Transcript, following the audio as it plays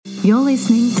You're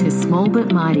listening to Small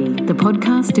But Mighty, the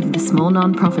podcast of the Small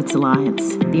Non-Profits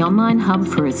Alliance, the online hub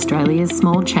for Australia's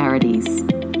small charities.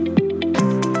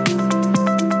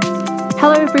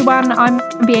 Hello everyone, I'm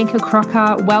Bianca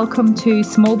Crocker. Welcome to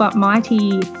Small But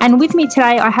Mighty. And with me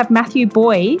today I have Matthew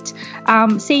Boyd,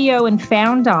 CEO and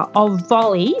founder of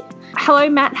Volley. Hello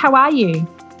Matt, how are you?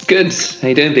 Good. How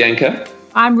you doing, Bianca?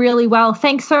 I'm really well.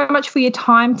 Thanks so much for your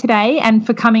time today and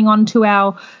for coming on to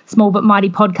our Small But Mighty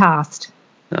podcast.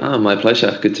 Oh, my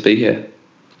pleasure. Good to be here.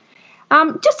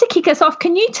 Just to kick us off,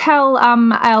 can you tell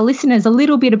our listeners a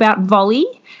little bit about Volley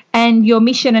and your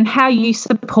mission and how you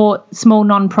support small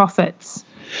non-profits?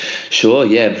 Sure,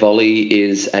 yeah. Volley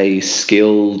is a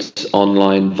skilled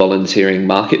online volunteering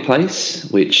marketplace,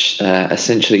 which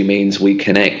essentially means we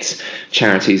connect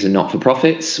charities and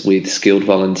not-for-profits with skilled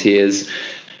volunteers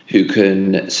who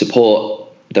can support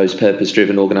those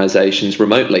purpose-driven organisations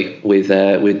remotely with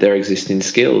their existing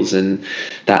skills. And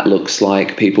that looks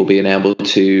like people being able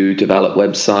to develop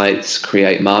websites,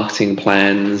 create marketing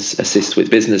plans, assist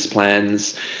with business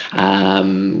plans,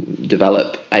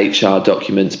 develop HR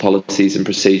documents, policies and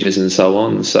procedures, and so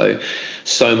on.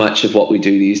 So much of what we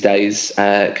do these days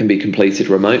can be completed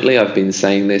remotely. I've been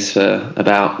saying this for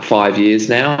about 5 years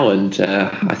now, and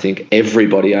I think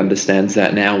everybody understands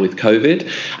that now with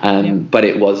COVID. But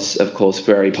it was, of course,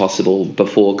 very possible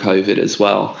before COVID as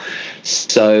well.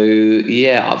 So,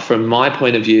 yeah, from my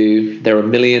point of view, there are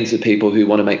millions of people who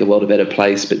want to make the world a better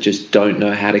place but just don't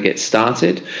know how to get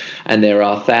started. And there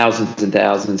are thousands and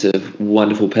thousands of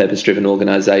wonderful purpose-driven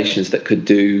organisations that could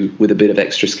do with a bit of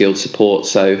extra skilled support.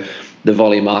 So the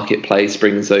Volley Marketplace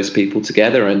brings those people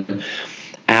together, and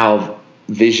our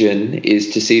vision is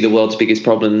to see the world's biggest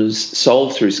problems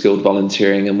solved through skilled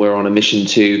volunteering, and we're on a mission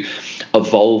to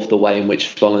evolve the way in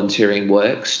which volunteering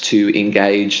works to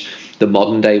engage the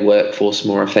modern day workforce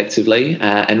more effectively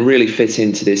and really fit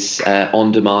into this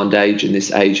on-demand age and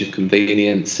this age of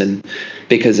convenience. And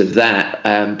because of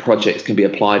that, projects can be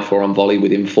applied for on Volley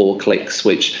within 4 clicks,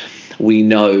 which we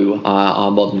know our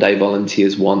modern day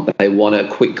volunteers want. They want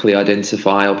to quickly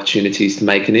identify opportunities to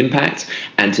make an impact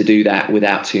and to do that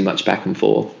without too much back and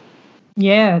forth.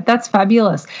 Yeah, that's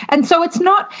fabulous. And so it's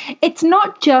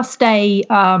not just a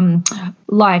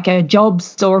like a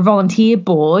jobs or a volunteer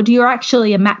board. You're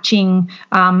actually a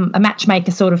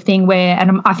matchmaker sort of thing where,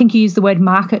 and I think you use the word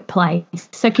marketplace.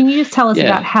 So can you just tell us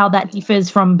about how that differs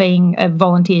from being a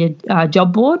volunteer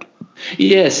job board?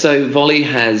 Yeah, so Volley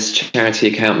has charity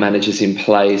account managers in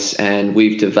place, and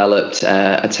we've developed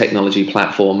a technology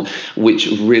platform which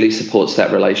really supports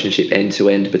that relationship end to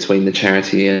end between the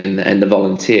charity and the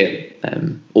volunteer,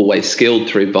 always skilled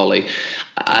through Volley.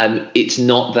 It's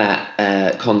not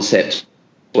that concept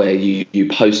where you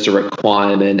post a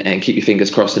requirement and keep your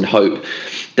fingers crossed and hope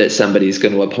that somebody's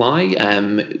going to apply.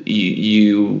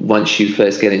 You once you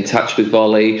first get in touch with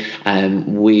Volley,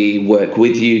 we work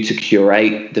with you to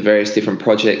curate the various different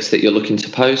projects that you're looking to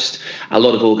post. A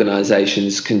lot of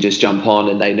organisations can just jump on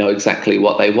and they know exactly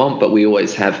what they want, but we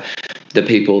always have the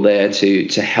people there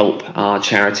to help our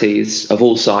charities of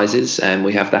all sizes, and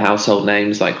we have the household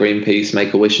names like Greenpeace,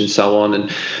 Make-A-Wish and so on,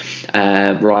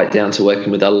 and right down to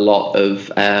working with a lot of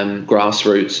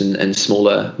grassroots and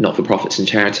smaller not-for-profits and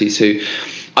charities who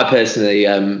I personally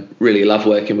really love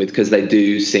working with because they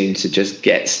do seem to just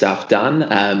get stuff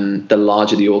done. The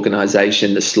larger the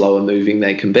organisation, the slower moving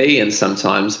they can be, and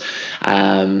sometimes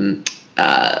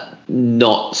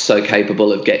not so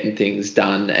capable of getting things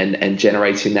done and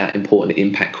generating that important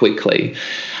impact quickly.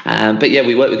 But yeah,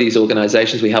 we work with these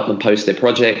organisations. We help them post their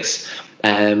projects.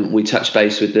 We touch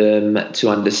base with them to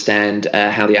understand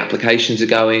how the applications are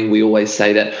going. We always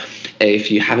say that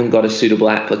if you haven't got a suitable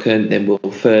applicant, then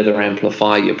we'll further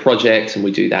amplify your project, and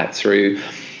we do that through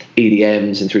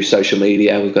EDMs and through social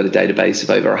media. We've got a database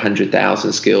of over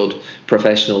 100,000 skilled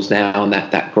professionals now, and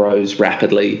that grows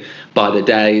rapidly by the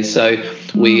day. So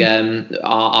we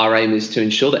our aim is to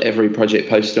ensure that every project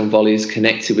posted on Volley is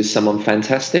connected with someone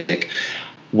fantastic.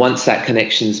 Once that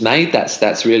connection's made,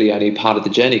 that's really only part of the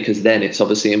journey, because then it's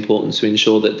obviously important to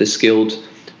ensure that the skilled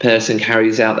person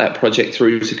carries out that project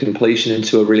through to completion and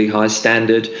to a really high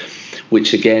standard,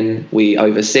 which again we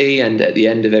oversee. And at the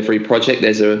end of every project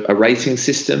there's a rating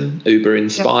system, Uber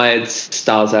inspired,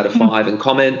 stars out of 5 and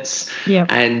comments,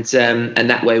 and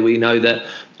that way we know that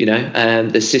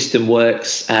the system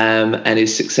works and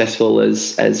is successful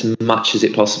as much as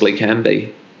it possibly can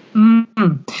be.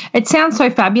 It sounds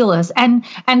so fabulous. And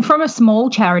from a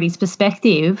small charity's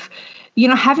perspective,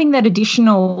 having that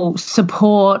additional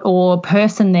support or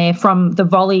person there from the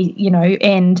Volley,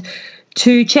 end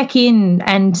to check in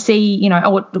and see,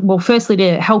 firstly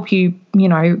to help you,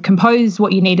 compose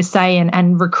what you need to say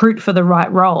and recruit for the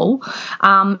right role,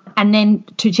 and then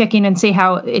to check in and see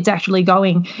how it's actually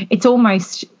going. It's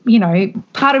almost,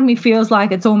 part of me feels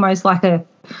like it's almost like a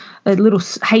little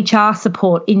HR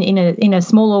support in a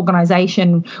small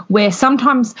organisation, where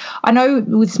sometimes I know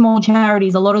with small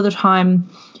charities, a lot of the time,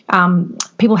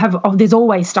 people there's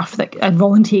always stuff that a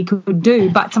volunteer could do,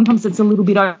 but sometimes it's a little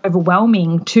bit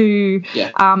overwhelming to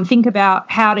think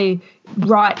about how to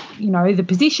write, the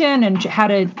position and how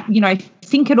to,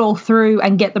 think it all through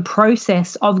and get the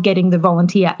process of getting the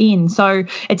volunteer in. So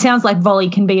it sounds like Volley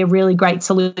can be a really great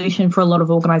solution for a lot of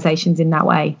organisations in that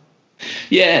way.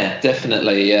 Yeah,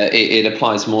 definitely. It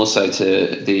applies more so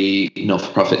to the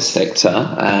not-for-profit sector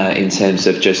in terms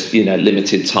of just,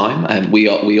 limited time. And we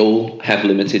all have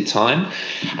limited time.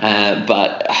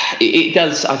 But it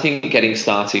does, I think getting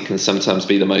started can sometimes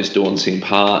be the most daunting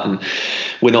part. And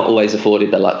we're not always afforded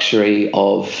the luxury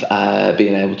of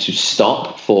being able to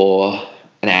stop for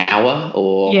an hour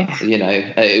or,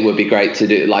 it would be great to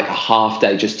do like a half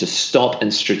day just to stop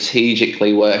and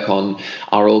strategically work on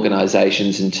our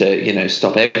organisations and to,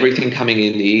 stop everything coming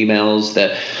in, the emails,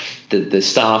 the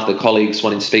staff, the colleagues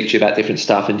wanting to speak to you about different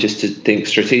stuff, and just to think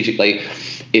strategically,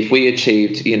 if we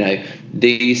achieved,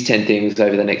 these 10 things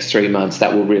over the next 3 months,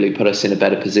 that will really put us in a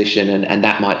better position. And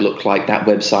that might look like that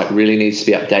website really needs to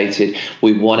be updated.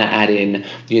 We want to add in,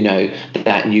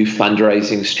 that new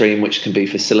fundraising stream, which can be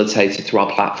facilitated through our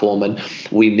platform. And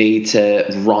we need to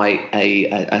write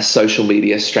a social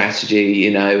media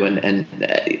strategy,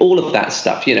 and all of that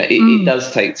stuff. It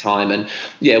does take time. And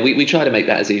we try to make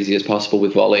that as easy as possible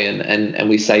with Volley. And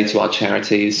we say to our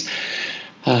charities,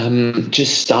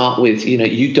 just start with,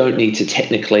 you don't need to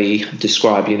technically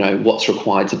describe, what's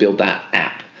required to build that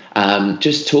app.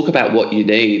 Just talk about what you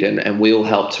need, and we'll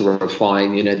help to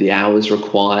refine, the hours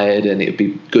required. And it'd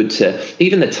be good to,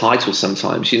 even the title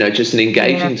sometimes, just an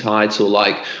engaging title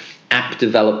like app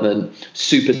development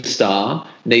superstar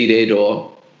needed,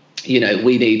 or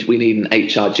we need an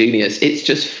HR genius. It's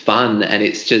just fun, and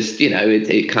it's just,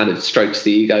 it kind of strokes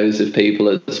the egos of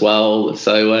people as well.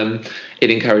 So it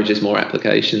encourages more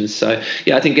applications. So,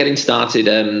 I think getting started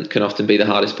can often be the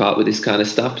hardest part with this kind of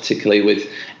stuff, particularly with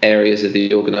areas of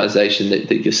the organisation that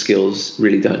your skills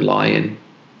really don't lie in.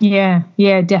 Yeah,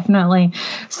 definitely.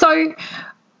 So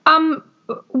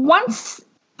once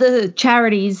the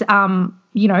charities,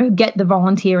 get the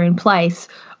volunteer in place,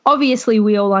 obviously,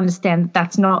 we all understand that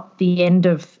that's not the end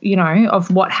of, of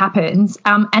what happens.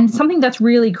 And something that's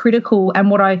really critical,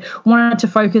 and what I wanted to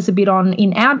focus a bit on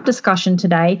in our discussion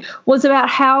today, was about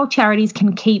how charities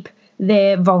can keep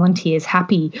their volunteers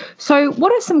happy. So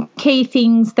what are some key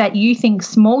things that you think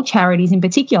small charities in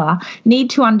particular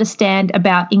need to understand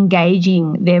about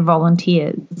engaging their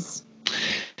volunteers?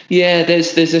 Yeah,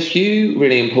 there's a few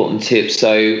really important tips.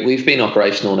 So we've been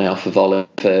operational now at Volley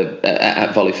for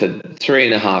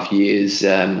 3.5 years.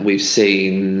 We've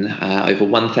seen over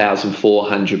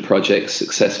 1,400 projects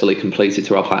successfully completed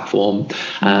through our platform.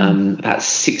 About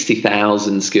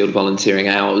 60,000 skilled volunteering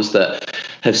hours that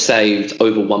have saved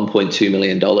over $1.2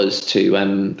 million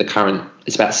to the current.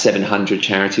 It's about 700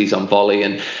 charities on Volley,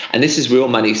 and this is real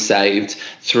money saved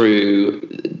through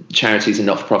charities and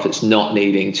not-for-profits not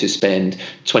needing to spend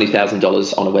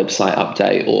 $20,000 on a website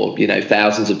update, or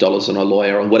thousands of dollars on a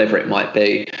lawyer, or whatever it might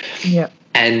be. Yeah.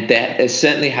 And there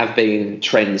certainly have been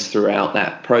trends throughout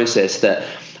that process that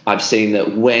I've seen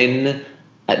that when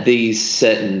these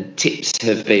certain tips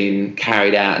have been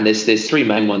carried out, and there's three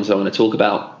main ones I want to talk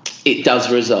about. It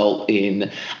does result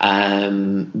in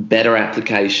better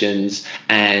applications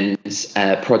and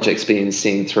projects being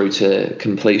seen through to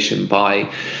completion by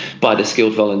the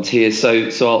skilled volunteers. So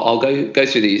I'll go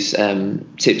through these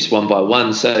tips one by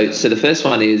one. So the first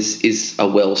one is a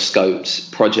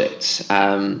well-scoped project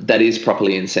that is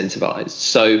properly incentivized.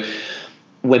 So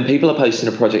when people are posting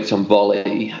a project on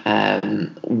Volley,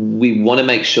 we want to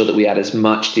make sure that we add as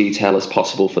much detail as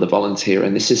possible for the volunteer.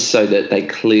 And this is so that they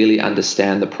clearly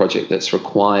understand the project that's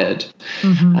required.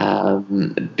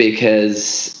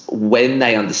 Because when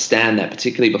they understand that,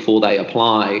 particularly before they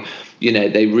apply,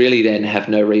 they really then have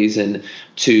no reason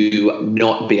to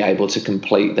not be able to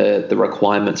complete the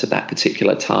requirements of that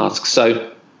particular task.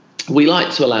 So we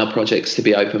like to allow projects to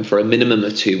be open for a minimum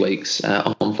of 2 weeks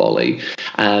on Volley.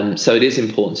 So it is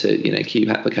important to keep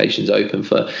applications open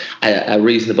for a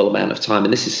reasonable amount of time.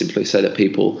 And this is simply so that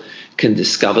people can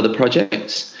discover the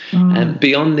projects. And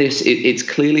beyond this, it's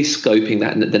clearly scoping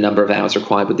that the number of hours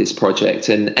required with this project.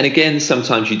 And again,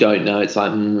 sometimes you don't know. It's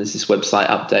like, is this website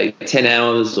update 10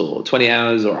 hours or 20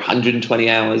 hours or 120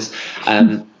 hours?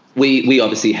 We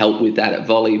obviously help with that at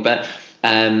Volley, but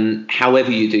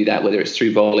However you do that, whether it's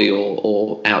through Volley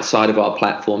or outside of our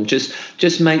platform,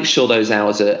 just make sure those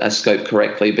hours are scoped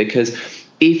correctly, because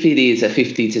if it is a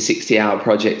 50 to 60 hour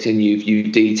project and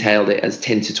you've detailed it as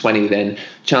 10 to 20, then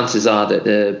chances are that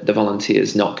the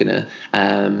volunteer's not going to,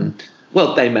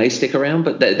 well, they may stick around,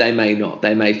 but they may not.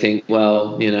 They may think,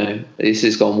 well, this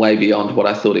has gone way beyond what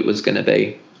I thought it was going to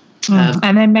be.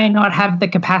 And they may not have the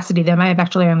capacity. They may have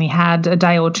actually only had a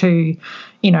day or two,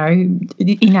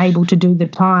 enabled to do the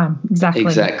time.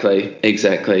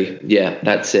 Exactly. Yeah,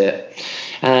 that's it.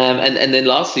 And then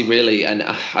lastly, really, and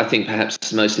I think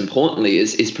perhaps most importantly,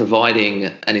 is providing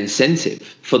an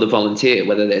incentive for the volunteer,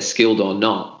 whether they're skilled or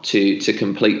not, to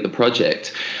complete the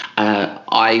project.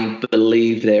 I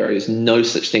believe there is no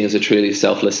such thing as a truly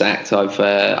selfless act.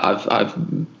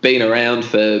 I've been around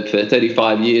for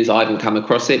 35 years. I haven't come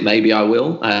across it. Maybe I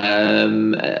will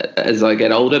as I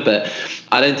get older, but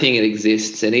I don't think it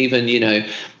exists. And even,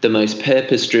 the most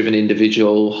purpose-driven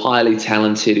individual, highly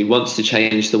talented, who wants to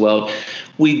change the world,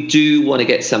 we do want to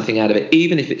get something out of it,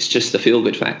 even if it's just the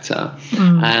feel-good factor.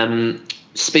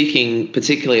 Speaking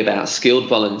particularly about skilled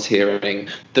volunteering,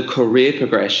 the career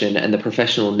progression and the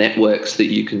professional networks that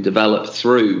you can develop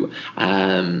through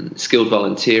skilled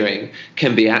volunteering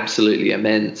can be absolutely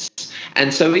immense.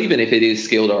 And so even if it is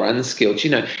skilled or unskilled,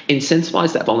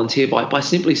 incentivize that volunteer by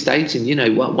simply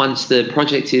stating, once the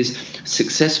project is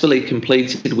successfully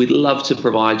completed, we'd love to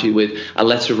provide you with a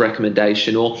letter of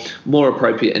recommendation, or more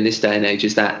appropriate in this day and age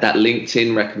is that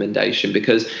LinkedIn recommendation,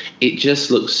 because it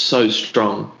just looks so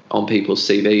strong on people's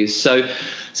CVs.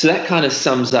 So that kind of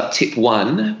sums up tip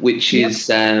 1, which is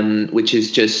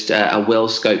just a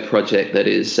well-scoped project that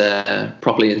is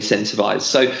properly incentivized.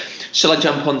 So shall I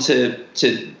jump on to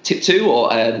tip 2, or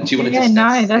do you want to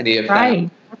discuss any of that?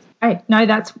 That's great. No,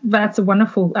 that's a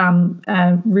wonderful,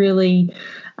 really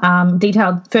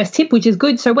detailed first tip, which is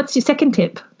good. So what's your second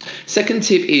tip? Second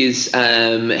tip is,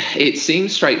 it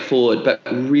seems straightforward, but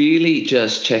really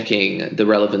just checking the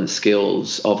relevant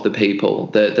skills of the people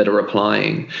that are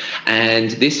applying. And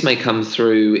this may come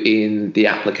through in the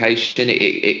application.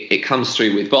 It comes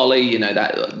through with Volley,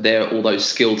 that there all those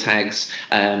skill tags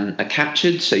are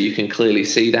captured, so you can clearly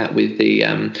see that with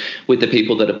the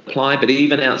people that apply. But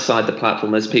even outside the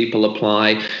platform, as people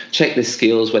apply, check the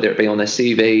skills, whether it be on their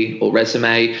CV or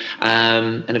resume,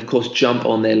 and of course jump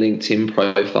on their LinkedIn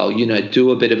profile.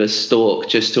 Do a bit of a stalk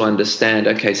just to understand,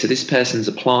 okay, so this person's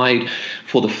applied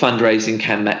for the fundraising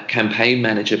campaign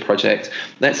manager project.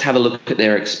 Let's have a look at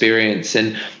their experience.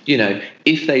 And,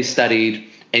 if they studied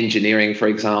engineering, for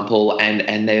example,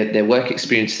 and their work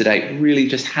experience to date really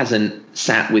just hasn't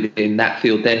sat within that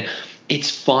field, then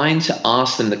it's fine to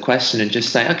ask them the question and just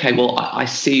say, okay, well, I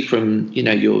see from,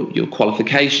 your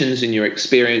qualifications and your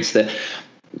experience that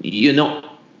you're not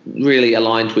really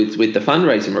aligned with the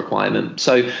fundraising requirement.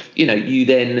 So, you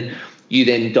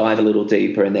then dive a little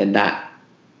deeper, and then that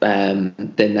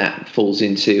falls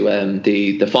into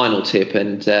the final tip,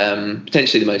 and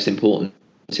potentially the most important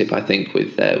tip, I think,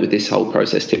 with this whole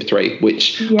process, tip 3,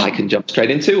 which I can jump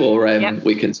straight into, or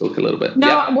we can talk a little bit.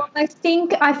 Well, I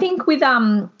think with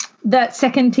that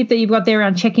second tip that you've got there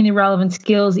around checking the relevant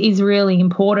skills is really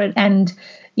important. And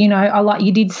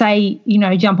you did say,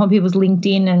 jump on people's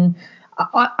LinkedIn, and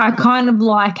I kind of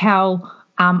like how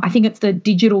I think it's the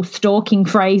digital stalking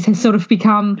phrase has sort of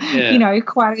become,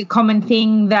 quite a common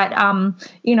thing, that,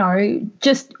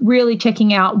 just really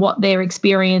checking out what their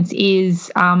experience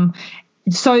is,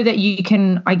 so that you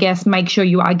can, I guess, make sure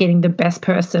you are getting the best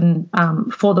person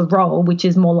for the role, which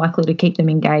is more likely to keep them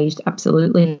engaged.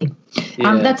 Absolutely.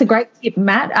 That's a great tip,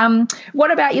 Matt.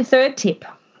 What about your third tip?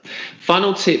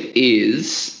 Final tip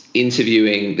is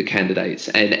interviewing the candidates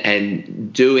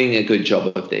and doing a good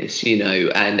job of this,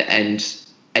 and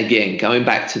again, going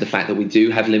back to the fact that we do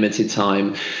have limited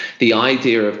time, the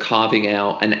idea of carving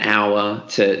out an hour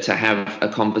to have a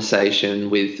conversation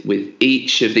with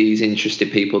each of these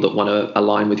interested people that want to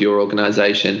align with your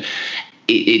organization,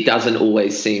 it doesn't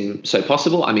always seem so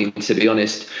possible. I mean, to be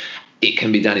honest, it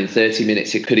can be done in 30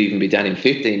 minutes. It could even be done in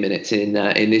 15 minutes in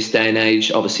this day and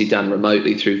age, obviously done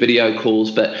remotely through video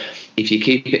calls. But if you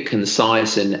keep it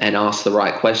concise and ask the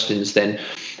right questions, then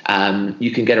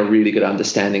you can get a really good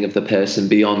understanding of the person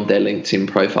beyond their LinkedIn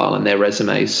profile and their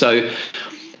resume. So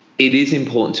it is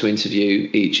important to interview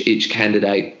each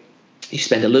candidate. You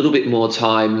spend a little bit more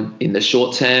time in the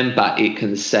short term, but it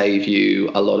can save you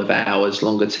a lot of hours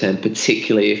longer term,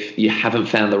 particularly if you haven't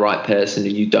found the right person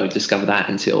and you don't discover that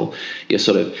until you're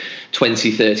sort of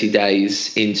 20, 30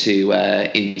 days into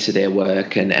their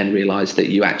work and realize that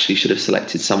you actually should have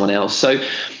selected someone else. So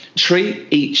treat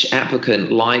each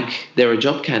applicant like they're a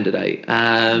job candidate.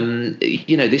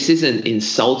 This isn't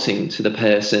insulting to the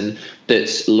person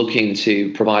that's looking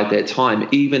to provide their time,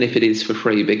 even if it is for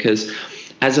free, because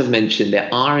as I've mentioned, there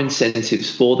are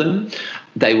incentives for them.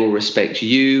 They will respect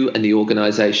you and the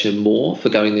organisation more for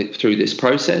going through this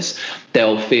process.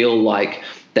 They'll feel like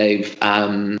they've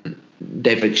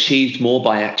achieved more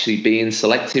by actually being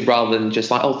selected, rather than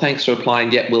just like, oh, thanks for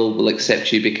applying. Yeah, we'll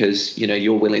accept you because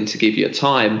you're willing to give your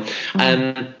time.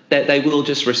 That they will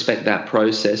just respect that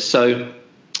process. So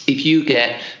if you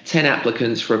get 10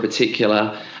 applicants for a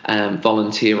particular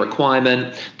volunteer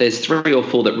requirement, there's 3 or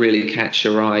 4 that really catch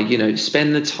your eye,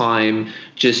 spend the time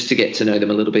just to get to know them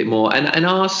a little bit more, and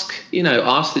ask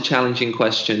the challenging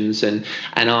questions, and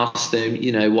ask them,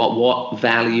 what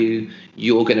value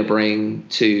you're going to bring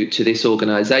to this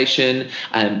organisation,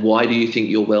 and why do you think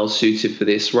you're well suited for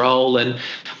this role, and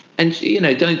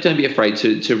don't be afraid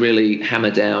to really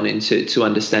hammer down into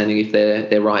understanding if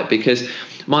they're right, because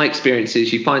my experience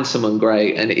is you find someone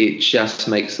great and it just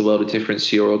makes the world of difference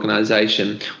to your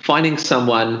organisation. Finding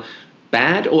someone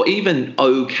bad or even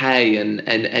okay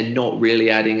and not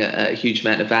really adding a huge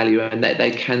amount of value, and that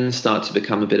they can start to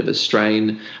become a bit of a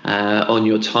strain on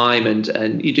your time,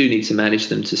 and you do need to manage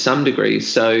them to some degree.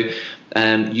 So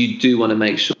you do want to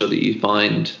make sure that you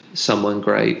find someone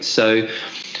great. So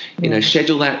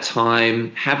schedule that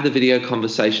time, have the video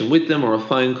conversation with them or a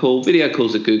phone call. Video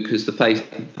calls are good because the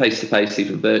face-to-face,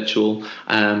 even virtual,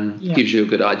 gives you a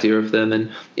good idea of them.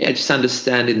 And just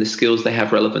understanding the skills they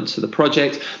have relevant to the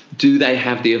project. Do they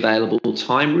have the available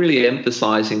time? Really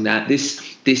emphasising that this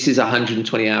is a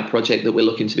 120-hour project that we're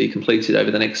looking to be completed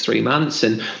over the next 3 months,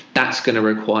 and that's going to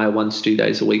require 1 to 2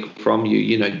 days a week from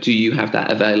you. Do you have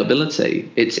that availability?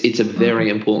 It's a very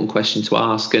important question to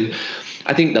ask. And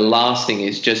I think the last thing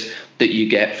is just that you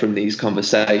get from these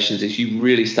conversations is you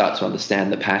really start to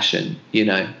understand the passion,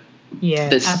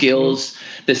 the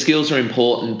skills are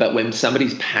important, but when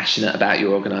somebody's passionate about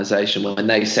your organisation, when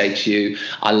they say to you,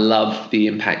 I love the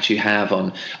impact you have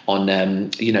on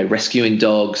rescuing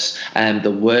dogs and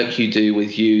the work you do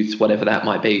with youth, whatever that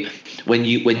might be, when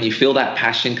you feel that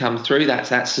passion come through,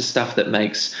 that's the stuff that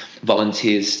makes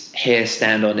volunteers' hair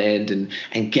stand on end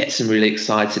and gets them really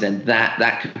excited, and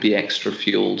that could be extra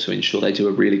fuel to ensure they do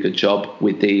a really good job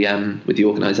with the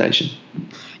organisation.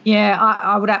 Yeah,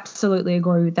 I would absolutely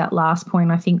agree with that last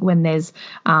point. I think when there's,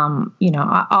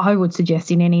 I would suggest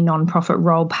in any non-profit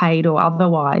role, paid or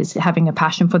otherwise, having a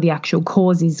passion for the actual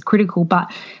cause is critical,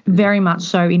 but very much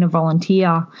so in a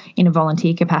volunteer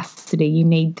capacity. You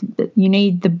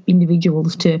need the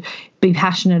individuals to be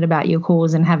passionate about your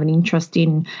cause and have an interest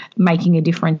in making a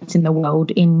difference in the world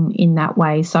in that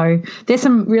way. So there's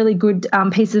some really good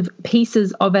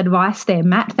pieces of advice there,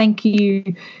 Matt. Thank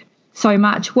you so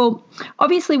much. Well,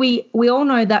 obviously we all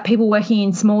know that people working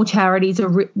in small charities are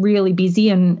really busy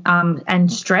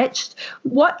and stretched.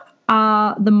 What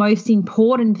are the most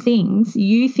important things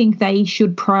you think they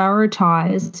should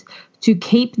prioritise to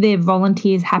keep their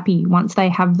volunteers happy once they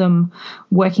have them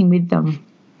working with them?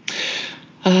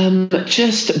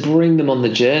 Just bring them on the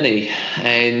journey,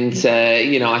 and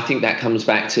I think that comes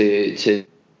back to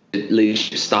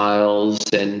leadership styles,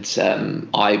 and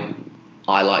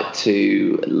I like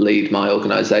to lead my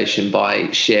organisation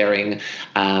by sharing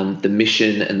the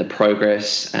mission and the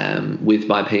progress with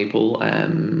my people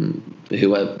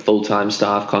who are full-time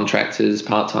staff, contractors,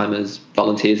 part-timers,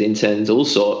 volunteers, interns, all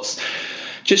sorts.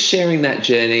 Just sharing that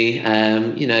journey,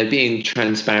 being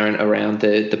transparent around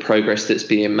the progress that's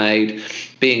being made,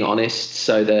 being honest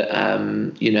so that,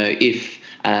 if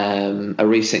a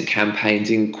recent campaign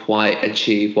didn't quite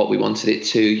achieve what we wanted it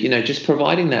to, just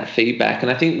providing that feedback. And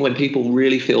I think when people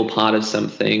really feel part of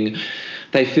something,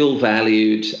 they feel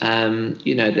valued,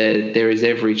 there is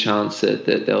every chance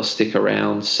that they'll stick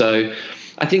around. So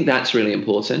I think that's really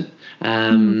important.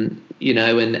 And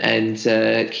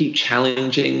keep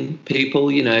challenging people.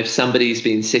 If somebody's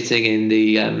been sitting in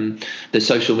the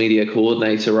social media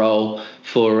coordinator role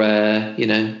for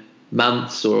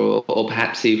months or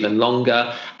perhaps even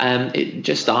longer,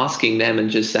 just asking them and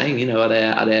just saying, are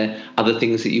there other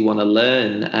things that you want to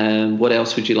learn? What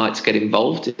else would you like to get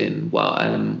involved in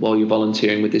while you're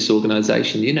volunteering with this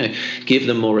organisation? Give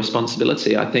them more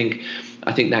responsibility. I think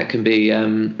that can be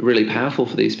really powerful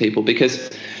for these people,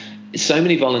 because so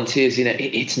many volunteers,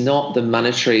 it's not the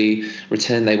monetary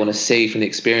return they want to see from the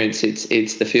experience.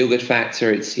 It's the feel-good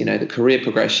factor. It's, the career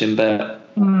progression, but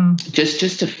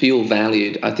just to feel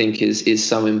valued, I think is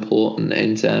so important.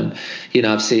 And,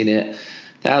 I've seen it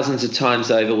thousands of times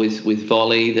over with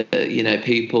Volley that,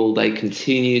 people, they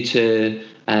continue to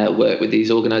work with these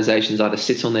organisations, either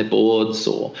sit on their boards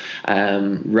or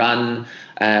run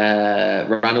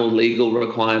all legal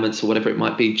requirements or whatever it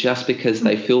might be, just because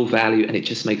they feel value and it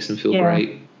just makes them feel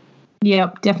great.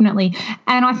 Yeah, definitely.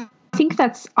 And I think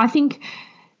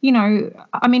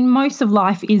most of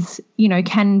life is,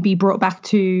 can be brought back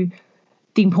to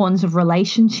the importance of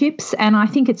relationships. And I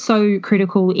think it's so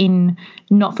critical in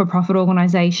not-for-profit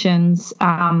organisations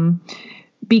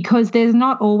because there's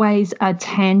not always a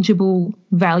tangible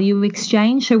value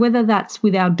exchange. So whether that's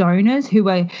with our donors who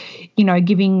are,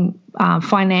 giving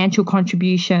financial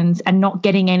contributions and not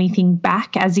getting anything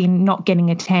back, as in not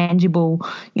getting a tangible,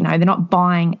 they're not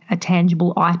buying a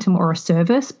tangible item or a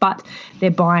service, but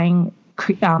they're buying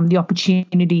the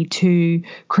opportunity to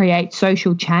create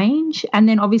social change. And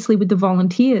then obviously with the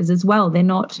volunteers as well, they're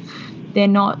not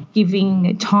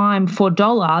giving time for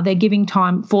dollar, they're giving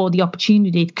time for the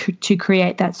opportunity to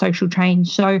create that social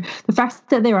change. So the fact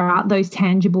that there are those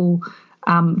tangible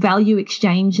value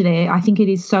exchange there, I think it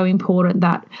is so important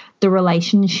that the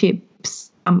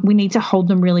relationships, we need to hold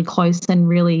them really close and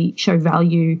really show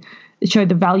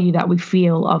the value that we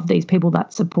feel of these people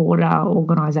that support our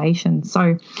organisation.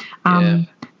 So, I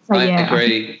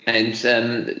agree. And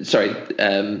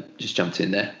just jumped in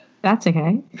there. That's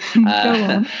okay. Go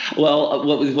on. Well,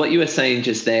 what you were saying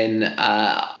just then,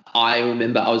 I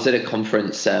remember I was at a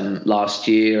conference last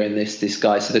year, and this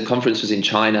guy. So the conference was in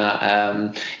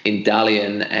China, in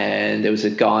Dalian, and there was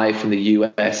a guy from the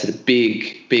US at a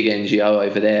big NGO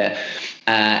over there.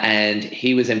 And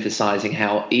he was emphasizing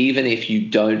how even if you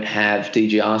don't have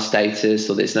DGR status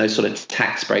or there's no sort of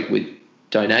tax break with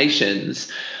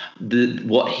donations,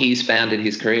 what he's found in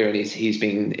his career, and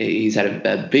he's had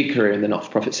a big career in the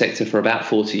not-for-profit sector for about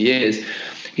 40 years.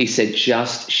 He said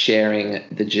just sharing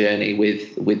the journey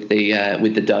with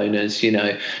the donors,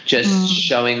 just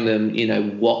showing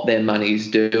them, what their money's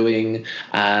doing.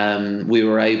 We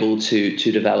were able to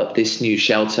develop this new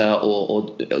shelter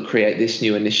or create this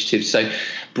new initiative. So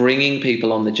bringing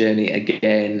people on the journey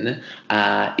again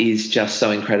is just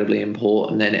so incredibly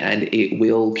important, and it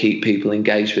will keep people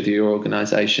engaged with your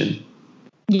organisation.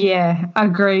 Yeah,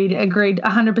 agreed,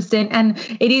 100%. And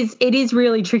it is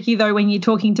really tricky though when you're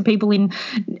talking to people in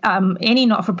any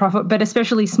not-for-profit, but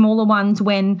especially smaller ones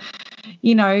when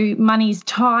money's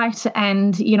tight,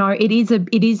 and it is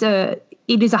a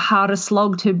harder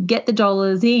slog to get the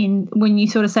dollars in when you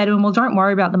sort of say to them, well, don't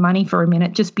worry about the money for a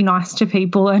minute, just be nice to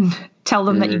people and tell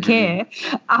them that you care,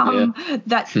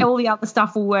 that all the other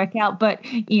stuff will work out. But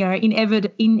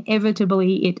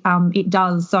inevitably it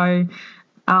does. So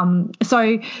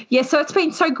so it's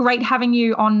been so great having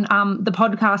you on the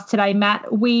podcast today,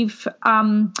 Matt. We've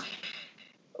our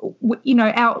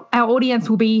audience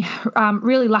will be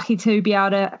really lucky to be able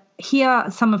to hear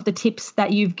some of the tips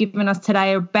that you've given us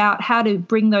today about how to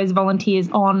bring those volunteers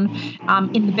on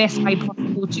in the best way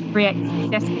possible to create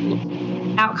successful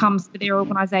outcomes for their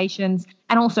organisations,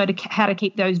 and also how to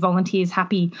keep those volunteers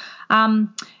happy.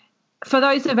 For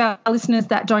those of our listeners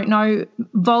that don't know,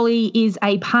 Volley is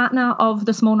a partner of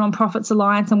the Small Nonprofits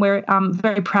Alliance, and we're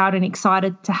very proud and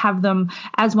excited to have them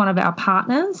as one of our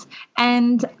partners.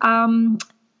 And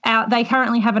they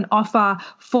currently have an offer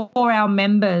for our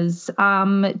members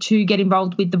to get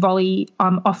involved with the Volley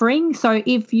offering. So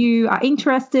if you are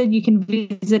interested, you can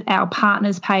visit our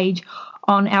partners page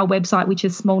on our website, which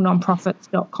is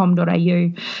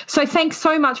smallnonprofits.com.au. So thanks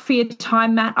so much for your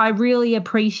time, Matt. I really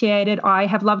appreciate it. I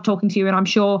have loved talking to you, and I'm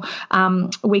sure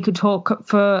we could talk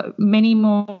for many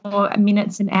more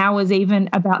minutes and hours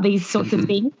even about these sorts of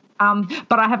things.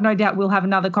 But I have no doubt we'll have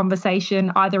another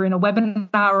conversation either in a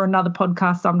webinar or another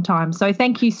podcast sometime. So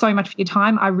thank you so much for your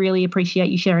time. I really appreciate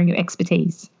you sharing your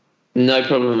expertise. No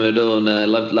problem at all, and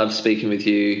love speaking with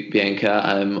you, Bianca.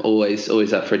 I'm always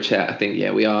up for a chat. I think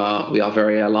we are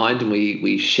very aligned, and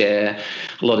we share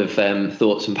a lot of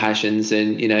thoughts and passions.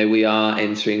 And we are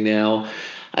entering now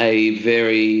a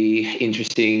very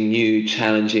interesting, new,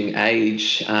 challenging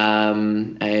age,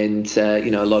 and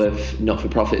a lot of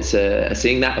not-for-profits are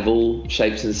seeing that of all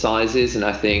shapes and sizes. And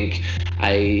I think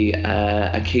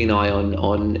a keen eye on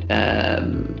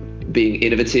being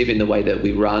innovative in the way that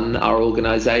we run our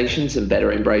organisations and better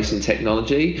embracing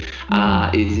technology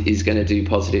is going to do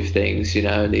positive things,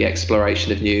 and the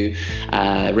exploration of new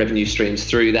revenue streams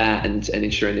through that, and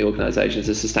ensuring the organisations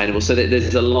are sustainable. So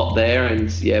there's a lot there,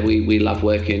 and we love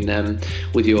working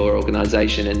with your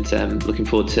organisation, and looking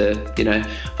forward to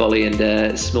Volley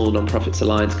and Small Nonprofits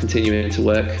Alliance continuing to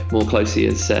work more closely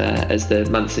as the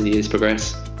months and years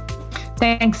progress.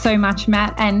 Thanks so much,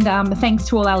 Matt, and thanks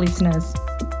to all our listeners.